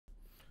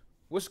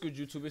What's good,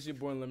 YouTube? It's your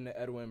boy Limited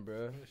Edwin,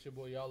 bro. It's your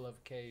boy Y'all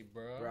Love K,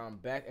 bro. Bro, I'm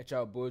back at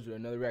y'all boys with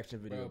another reaction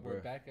video, bro.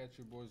 We're back at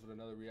your boys with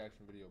another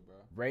reaction video, bro.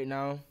 Right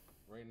now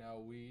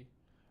we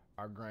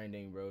are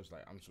grinding, bro. It's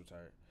like I'm so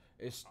tired.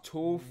 It's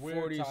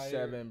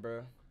 2:47,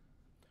 bro.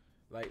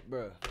 Like,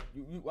 bro,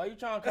 why you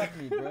trying to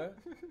copy me, bro?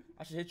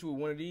 I should hit you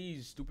with one of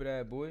these, stupid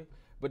ass boy.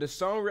 But the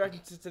song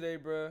reacting to today,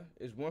 bro,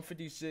 is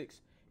 156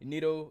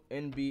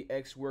 NitoNB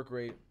X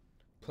Workrate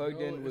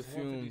plugged in with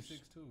Fumez. Too.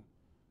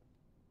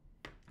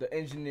 The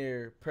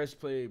engineer,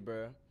 Pressplay,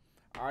 bro.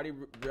 I already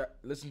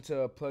listened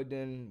to Plugged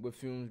In with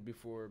Fumez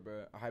before,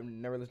 bro. I have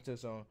never listened to the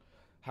song.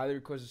 Highly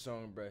requested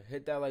song, bro.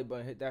 Hit that like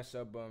button, hit that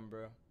sub button,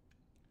 bro.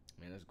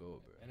 Man, let's go,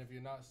 bro. And if you're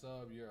not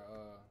sub, you're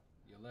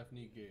left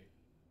knee gay.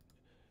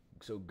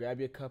 So grab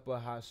your cup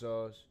of hot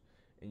sauce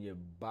and your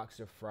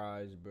box of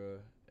fries, bro,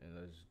 and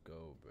let's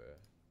go, bro.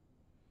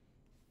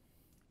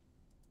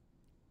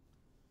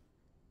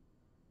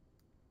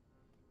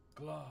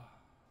 Glah.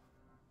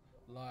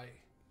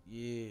 Like.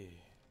 Yeah.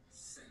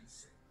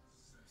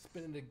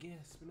 Spin it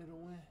again, spin it a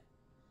win.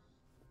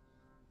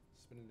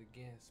 Spin it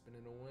again, spin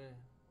it a win.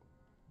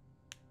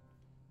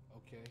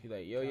 Okay. He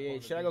like, yo, yeah,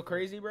 should I go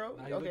crazy, bro?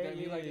 Nah, okay,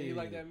 he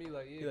like that me,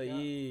 like, yeah. He like,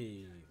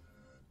 yeah.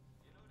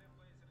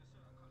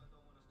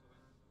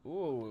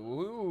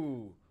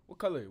 Ooh. What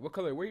color? What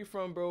color? Where you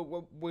from, bro?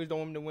 What boys don't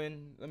want me to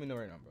win? Let me know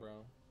right now,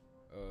 bro.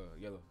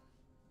 Yellow.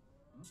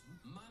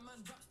 My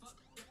man raps back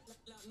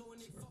like no one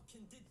ain't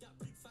fucking did that.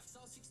 Big facts, I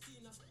was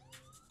 16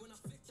 when I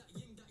flicked that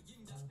ying that.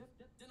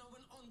 Then I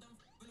went on them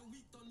when a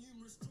week done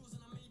numerous draws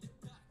and I made it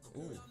back.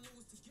 All I know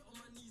was to get on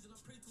my knees and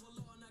I prayed to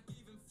Allah and I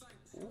gave him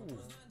thanks.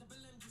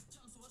 Just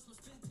jam, so watch my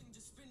spin ting,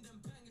 just spin them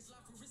bang. It's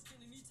like a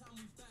risking anytime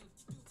we bang.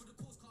 Do it for the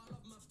cause, car, I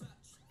love my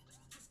batch.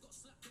 Just got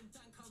slapped and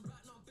dank, I'm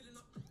right now, I'm billing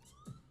up.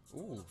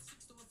 Ooh.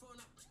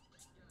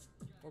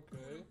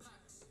 Okay.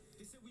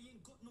 They say we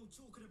ain't got no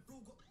joke, and the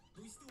bro got,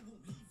 but we still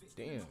won't leave it.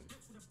 Damn.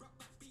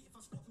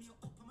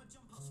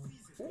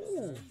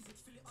 Ooh.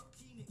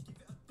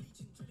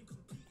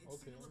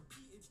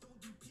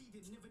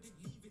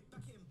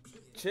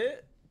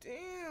 Shit.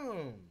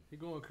 Damn. He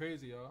going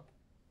crazy, y'all.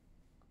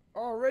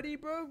 Already,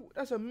 bro?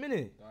 That's a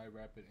minute. Die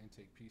rapid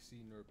intake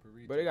PC nerd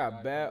Parita. But they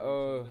got bad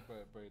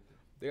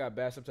they got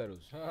bad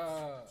subtitles.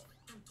 My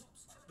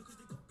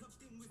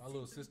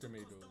little sister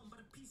made those.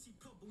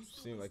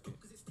 Seem like it.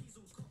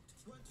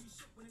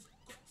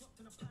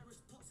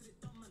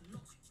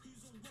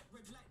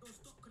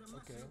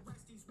 Okay.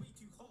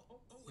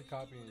 He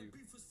copying you.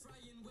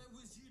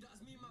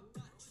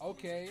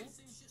 Okay.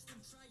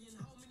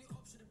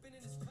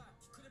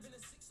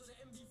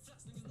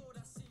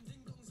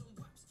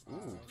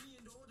 Ooh.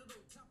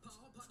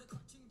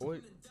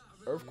 Wait,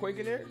 earthquake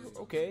in there?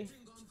 Okay.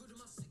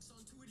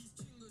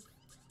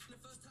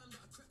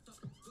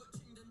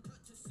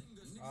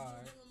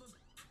 Alright.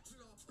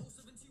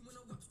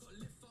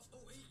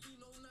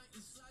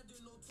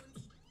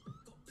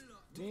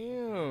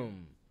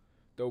 Damn.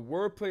 The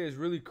wordplay is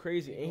really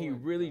crazy, and he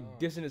really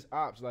dissing his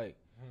ops. Like,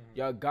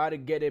 y'all gotta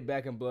get it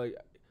back in blood.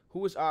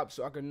 Who is ops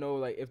so I can know,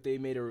 like, if they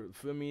made a,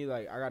 feel me?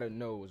 Like, I gotta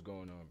know what's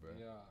going on, bro.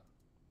 Yeah.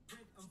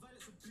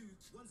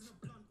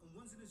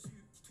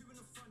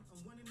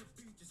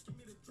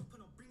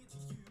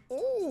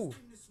 Ooh.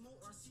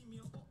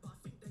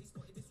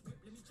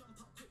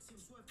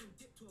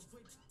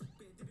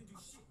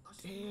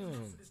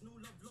 Damn.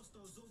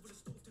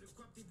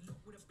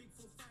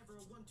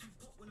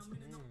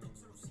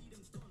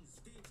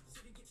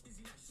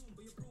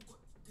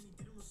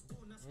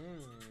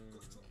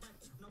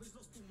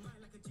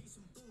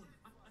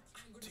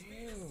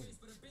 Damn.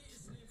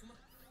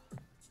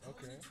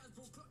 Okay.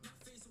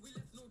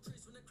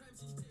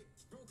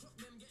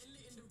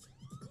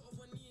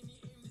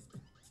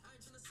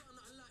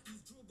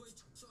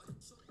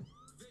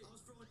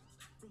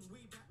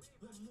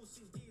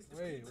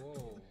 Wait,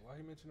 whoa. Why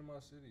he mentioning my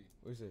city?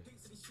 What you say?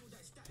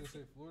 He say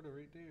Florida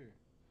right there.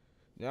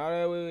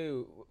 Nah,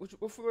 wait.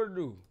 What Florida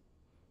do?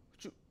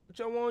 What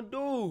y'all wanna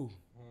do?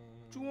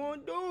 What you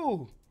wanna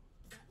do?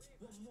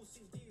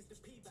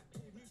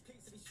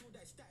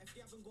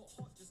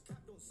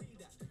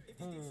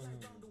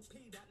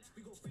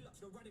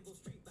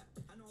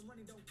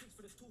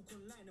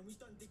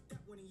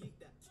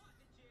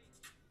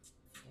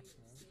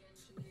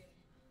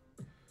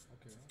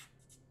 Okay.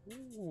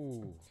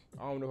 Ooh.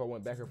 I don't know if I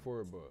went back and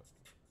forth, but.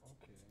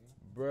 Okay.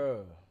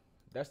 Bruh.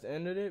 That's the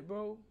end of it,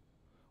 bro.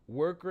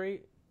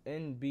 Workrate,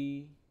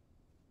 NB.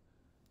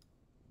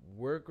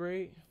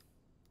 Workrate.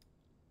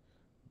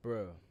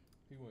 Bruh.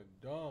 He went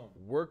dumb.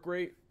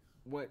 Workrate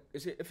went.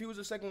 If he was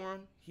the second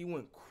one, he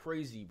went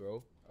crazy,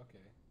 bro. Okay.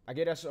 I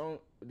get that song,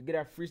 get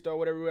that freestyle,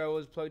 whatever I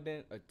was plugged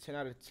in, a 10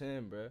 out of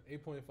 10, bro.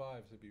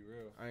 8.5 to be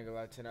real. I ain't gonna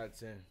lie, 10 out of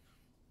 10.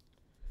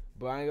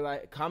 But I ain't gonna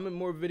lie, comment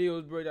more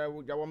videos, bro, that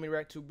y'all want me to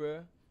react to,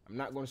 bro. I'm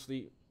not gonna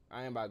sleep.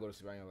 I ain't about to go to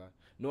sleep, I ain't gonna lie.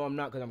 No, I'm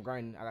not, because I'm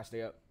grinding. I gotta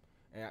stay up.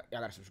 And I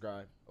gotta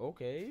subscribe.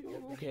 Okay.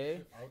 Out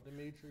the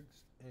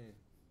matrix and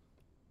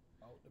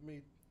out the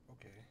matrix.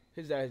 Okay.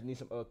 His ass needs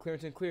some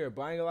clearance and clear.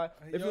 But I ain't gonna lie.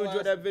 If Yo, you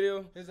enjoyed that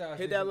video, his ass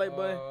hit that like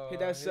button, hit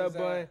that sub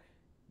button.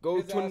 Go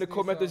His tune in ass the needs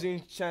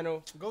Comethazine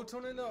channel. Go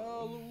tune in to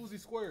Lil Uzi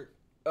Squirt.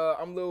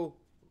 I'm Lil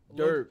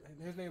Durk.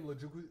 His name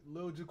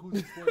Lil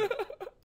Jacuzzi Squirt.